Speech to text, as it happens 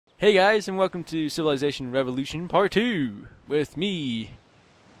Hey guys, and welcome to Civilization Revolution Part 2 with me,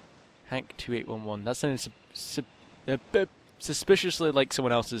 Hank2811. That sounded suspiciously like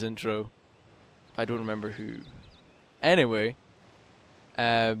someone else's intro. I don't remember who. Anyway,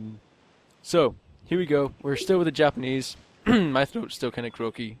 so here we go. We're still with the Japanese. My throat's still kind of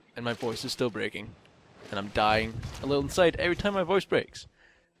croaky, and my voice is still breaking, and I'm dying a little inside every time my voice breaks.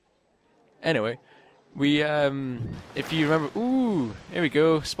 Anyway. We, if you remember, ooh, here we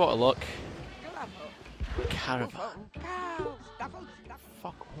go, spot of luck. Caravan.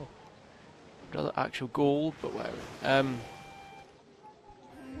 Fuck off. Rather actual gold, but whatever.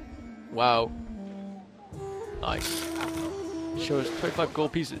 Wow. Nice. Show us 25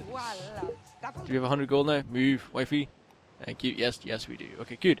 gold pieces. Do we have 100 gold now? Move, wifey. Thank you. Yes, we do.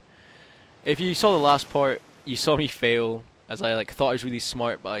 Okay, good. If you saw the last part, you saw me fail, as I thought I was really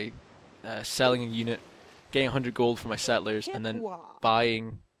smart by selling a unit, getting 100 gold for my settlers, and then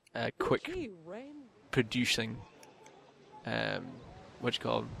buying quick producing what you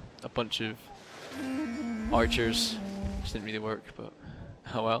call them, a bunch of archers, which didn't really work, but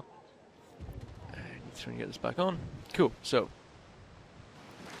oh well. I need to try and get this back on. Cool. So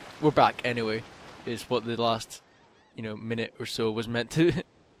we're back anyway. Is what the last minute or so was meant to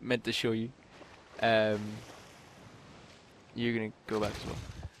show you. You're gonna go back as well.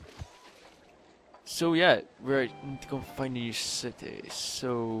 So yeah, we need to go find a new city.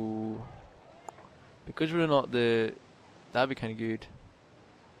 So because we're not that'd be kind of good.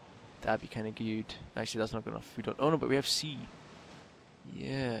 That'd be kind of good. Actually, that's not good enough food. Oh no, but we have sea.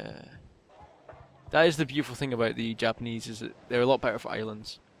 Yeah, that is the beautiful thing about the Japanese, is that they're a lot better for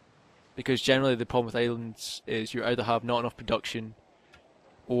islands. Because generally the problem with islands is you either have not enough production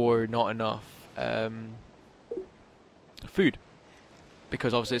or not enough food.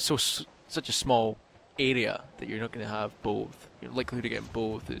 Because obviously it's such a small area that you're not going to have both. Your likelihood of getting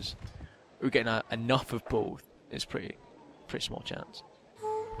both is, or getting enough of both is pretty small chance.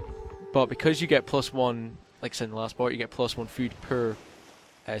 But because you get +1, like I said in the last part, you get +1 food per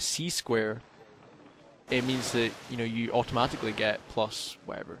sea square. It means that you automatically get plus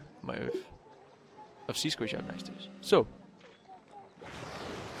whatever amount of sea squares you have next to us. So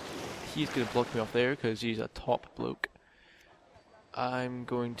he's going to block me off there because he's a top bloke. I'm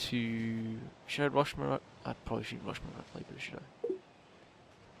going to... Should I rush my... I probably shouldn't rush my later, should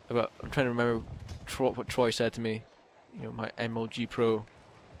I? I'm trying to remember what Troy said to me. My MLG Pro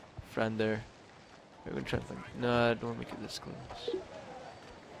friend there. I'm going to try and think. No, I don't want to make it this close.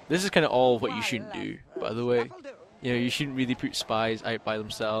 This is kind of all what you shouldn't do, by the way. You shouldn't really put spies out by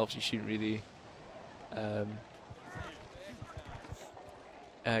themselves. You shouldn't really...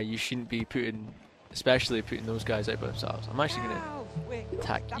 you shouldn't be especially putting those guys out by themselves. I'm actually going to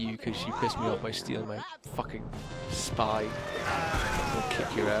attack you because you pissed me off by stealing my fucking spy. I'll kick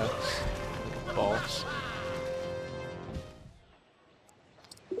your ass like a boss.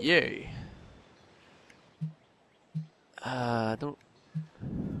 Yay.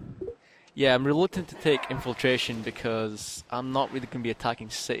 Yeah, I'm reluctant to take infiltration because I'm not really going to be attacking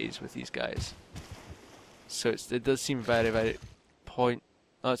cities with these guys. So it does seem very point.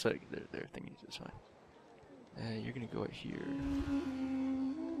 Oh, it's like their thingies. It's fine. You're gonna go out here.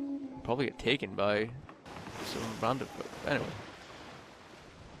 Probably get taken by some random folk. Anyway.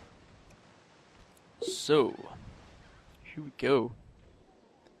 So here we go.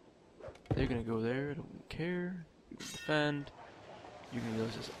 They're gonna go there. I don't really care. You're gonna defend. You're gonna go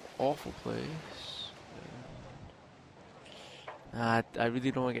to this awful place. I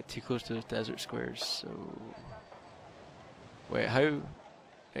really don't want to get too close to those desert squares. So wait, how?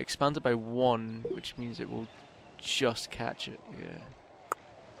 It expands it by 1, which means it will just catch it. Yeah.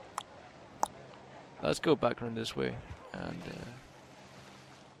 Let's go back around this way and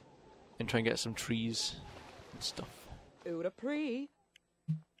try and get some trees and stuff. There we go.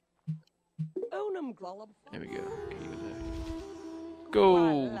 Okay,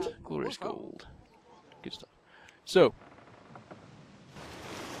 gold, glorious gold, good stuff. So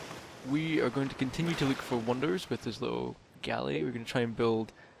we are going to continue to look for wonders with this little galley. We're going to try and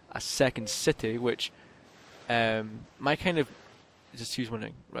build a second city, which my kind of just choose one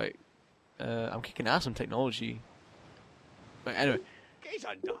thing, right? I'm kicking ass on technology. But anyway,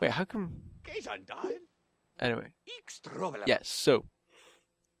 wait, how come? Anyway, yes. So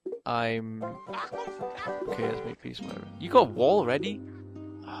I'm okay. Let's make peace. Whatever. You got a wall already?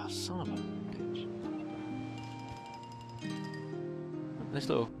 Ah, son of a bitch. Nice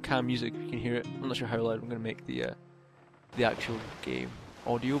little calm music. You can hear it. I'm not sure how loud I'm going to make the actual game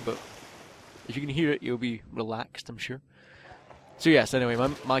audio, but if you can hear it, you'll be relaxed, I'm sure. So yes, anyway,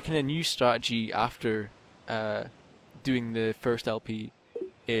 my kind of new strategy after doing the first LP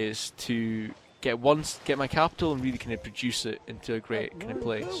is to get my capital and really kind of produce it into a great kind of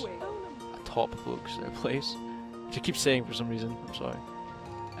place, a top folks place, which I keep saying for some reason. I'm sorry.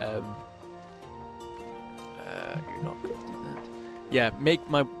 You're not gonna do that. Yeah, make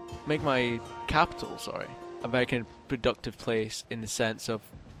my capital, sorry, a very kind of productive place in the sense of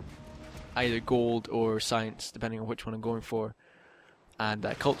either gold or science, depending on which one I'm going for, and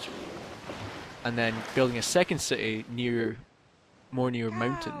culture. And then building a second city more near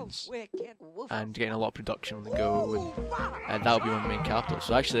mountains, and getting a lot of production on the go, and that'll be my main capital.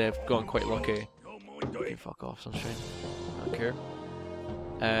 So actually, I've gotten quite lucky. Okay, fuck off, sunshine. I don't care.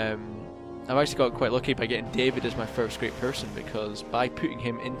 I've actually got quite lucky by getting David as my first great person, because by putting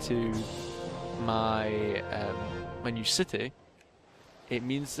him into my my new city, it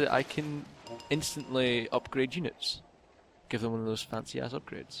means that I can instantly upgrade units, give them one of those fancy ass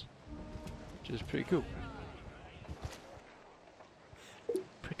upgrades, which is pretty cool.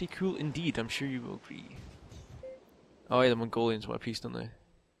 Pretty cool indeed, I'm sure you will agree. Oh yeah, the Mongolians want a peace, don't they?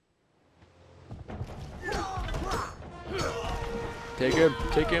 Take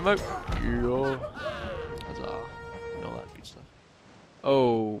him out! Yeah. Huzzah. And all that good stuff.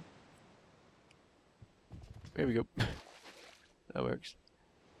 Oh. There we go. That works.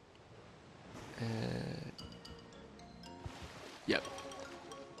 Yep.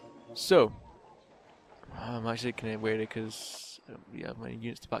 So. I'm actually kind of worried because I don't really have many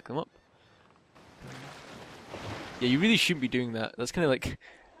units to back them up. Yeah, you really shouldn't be doing that. That's kind of like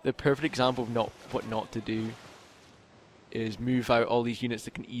the perfect example of what not to do. Is move out all these units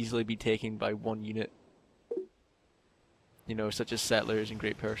that can easily be taken by one unit. You know, such as settlers and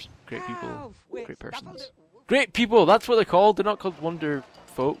great people. Great persons. Great people! That's what they're called! They're not called wonder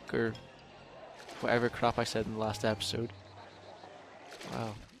folk or whatever crap I said in the last episode.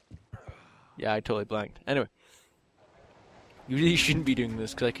 Wow. Yeah, I totally blanked. Anyway. You really shouldn't be doing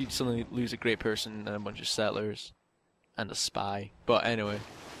this, because I could suddenly lose a great person and a bunch of settlers. And a spy. But anyway.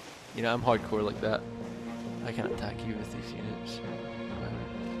 You know, I'm hardcore like that. I can attack you with these units.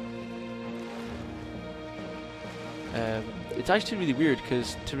 It's actually really weird,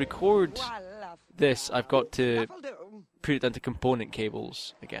 because to record this, I've got to put it into component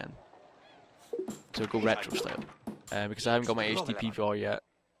cables again. So go retro style. Because I haven't got my HDP VAR yet,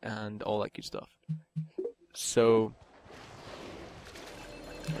 and all that good stuff. So...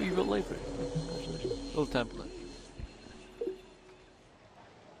 Oh, you got library. Little template.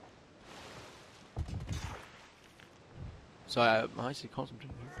 So I actually concentrate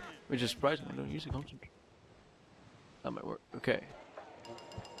here, which is surprising. I don't usually concentrate. That might work. Okay.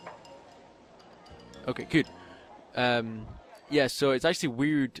 Okay, good. Yeah, so it's actually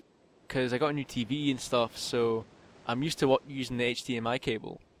weird because I got a new TV and stuff, so I'm used to using the HDMI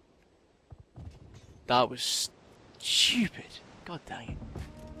cable. That was stupid. God dang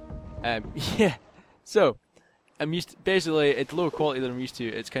it. Yeah. So I'm used to, basically it's lower quality than I'm used to.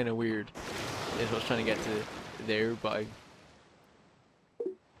 It's kind of weird. Is what I was trying to get to there, but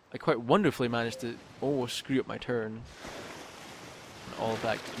I quite wonderfully managed to almost screw up my turn and all of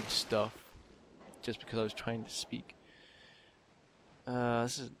that good stuff just because I was trying to speak.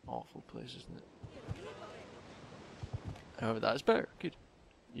 This is an awful place, isn't it? However, that is better. Good.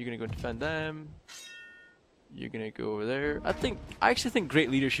 You're gonna go and defend them. You're gonna go over there. I actually think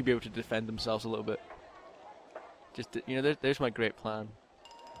great leaders should be able to defend themselves a little bit. Just to, you know, there's my great plan.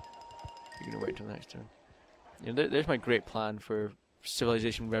 You're gonna wait till the next turn. You know, there's my great plan for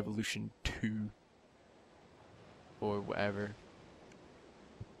Civilization Revolution 2 or whatever.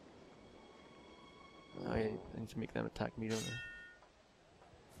 I need to make them attack me, don't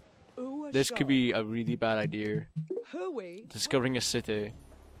I? This could be a really bad idea. Discovering a city.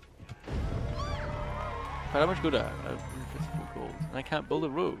 How much gold? 154 gold. And I can't build a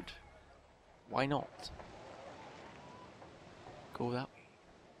road. Why not? Go that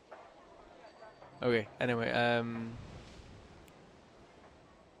way. Okay, anyway,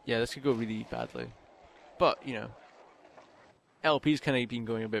 yeah, this could go really badly. But, you know, LP's kind of been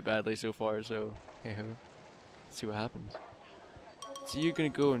going a bit badly so far, so, hey ho. Let's see what happens. So you're gonna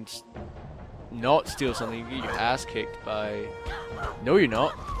go and not steal something, you get your ass kicked by... No, you're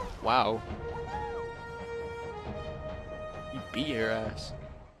not. Wow. You beat her ass.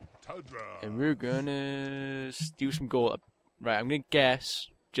 And we're gonna steal some gold. Right, I'm gonna guess,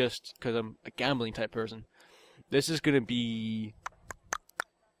 just because I'm a gambling type person. This is gonna be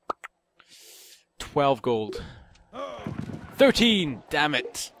 12 gold. 13! Damn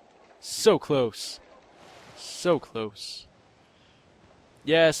it! So close. So close.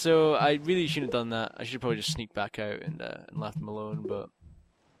 Yeah, so I really shouldn't have done that. I should probably just sneak back out and left them alone, but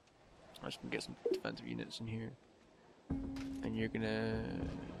I'm just gonna get some defensive units in here. And you're gonna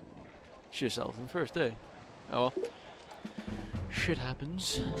shoot yourself in the first day. Oh well. Shit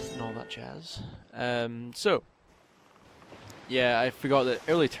happens and all that jazz. So yeah, I forgot that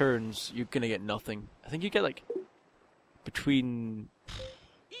early turns you're gonna get nothing. I think you get like between.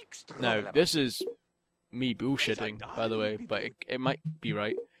 Now this is me bullshitting, by the way, but it might be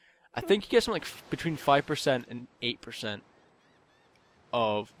right. I think you get something like between 5% and 8%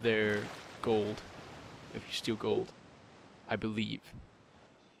 of their gold if you steal gold, I believe.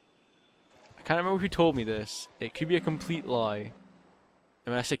 I can't remember who told me this. It could be a complete lie.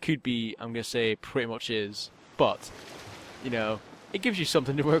 And when I say could be, I'm going to say pretty much is. But, you know, it gives you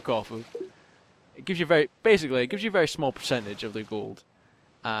something to work off of. It gives you basically, it gives you a very small percentage of the gold.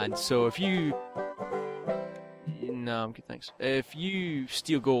 And so if you... No, I'm good, thanks. If you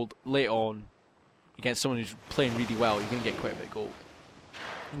steal gold late on against someone who's playing really well, you're going to get quite a bit of gold.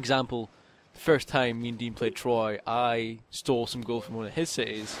 Example, the first time me and Dean played Troy, I stole some gold from one of his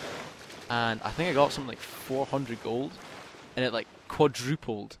cities, and I think I got something like 400 gold, and it like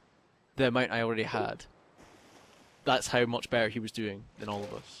quadrupled the amount I already had. That's how much better he was doing than all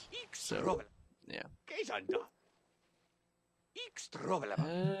of us. So, yeah.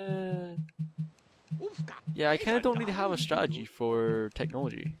 Yeah, I kind of don't really have a strategy for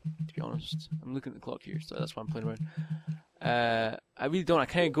technology, to be honest. I'm looking at the clock here, so that's why I'm playing around. I really don't. I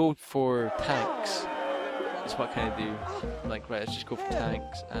kind of go for tanks. That's what I kind of do. Like, right, let's just go for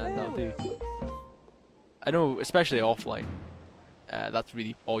tanks, and that'll do. I know, especially offline, that's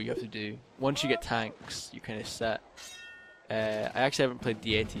really all you have to do. Once you get tanks, you kind of set. I actually haven't played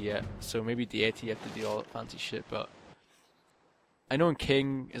Deity yet, so maybe Deity you have to do all that fancy shit, but I know in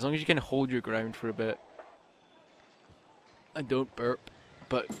King, as long as you can hold your ground for a bit, and don't burp,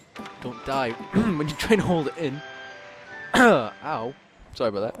 but don't die when you try and hold it in. Ow. Sorry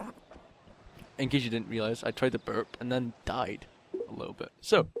about that. In case you didn't realise, I tried to burp and then died a little bit.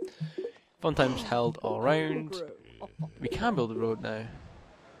 So, fun times held all around. We can build a road now.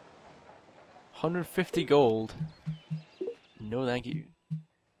 150 gold. No thank you.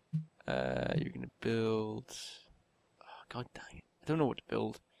 You're gonna build... Oh, god dang it. I don't know what to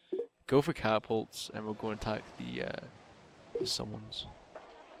build. Go for catapults, and we'll go and attack the summons.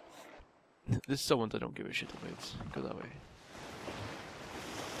 This summons I don't give a shit about. Go that way.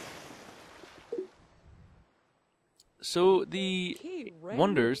 So the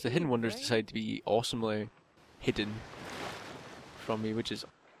wonders, the hidden wonders, decide to be awesomely hidden from me, which is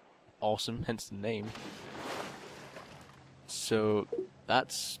awesome, hence the name. So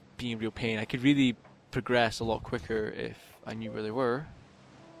that's being a real pain. I could really progress a lot quicker if I knew where they were.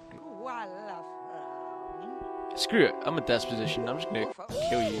 Screw it, I'm a disposition, I'm just gonna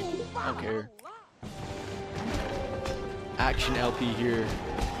kill you. I don't care. Action LP here.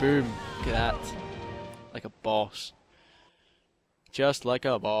 Boom. Look at that. Like a boss. Just like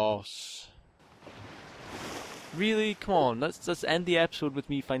a boss. Really? Come on, let's end the episode with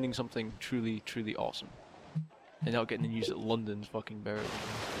me finding something truly, truly awesome. And not getting the news that London's fucking buried.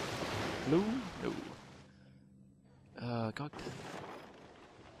 No? No. God damn.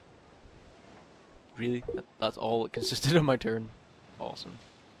 Really? That's all it consisted of my turn. Awesome.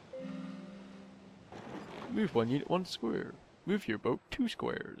 Move 1 unit 1 square. Move your boat 2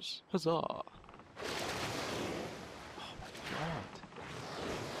 squares. Huzzah. Oh my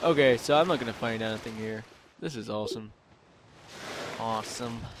god. Okay, so I'm not gonna find anything here. This is awesome.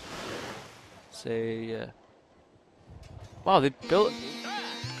 Awesome. Say, wow, they built...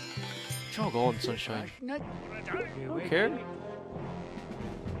 Jog on, sunshine. Don't care.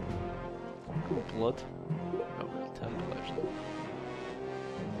 Cool blood. Oh, it's temple actually.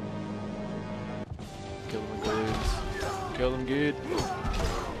 Kill them good. Kill them good.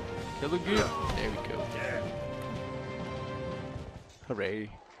 Kill them good. There we go. Hooray.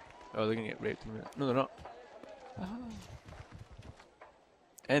 Oh, they're gonna get raped in a minute. No, they're not.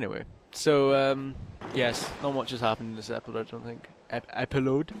 Anyway, so, yes, not much has happened in this episode, I don't think.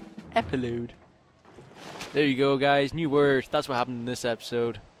 Epiload? Epiload. There you go, guys. New word. That's what happened in this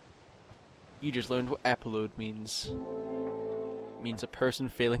episode. You just learned what epiload means. It means a person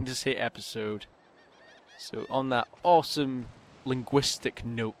failing to say episode. So, on that awesome linguistic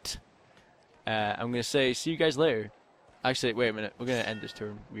note, I'm going to say, see you guys later. Actually, wait a minute. We're going to end this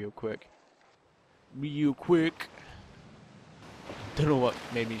turn real quick. Real quick. Don't know what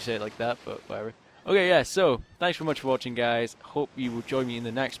made me say it like that, but whatever. Okay, yeah, so, thanks very much for watching, guys. Hope you will join me in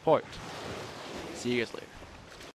the next part. See you guys later.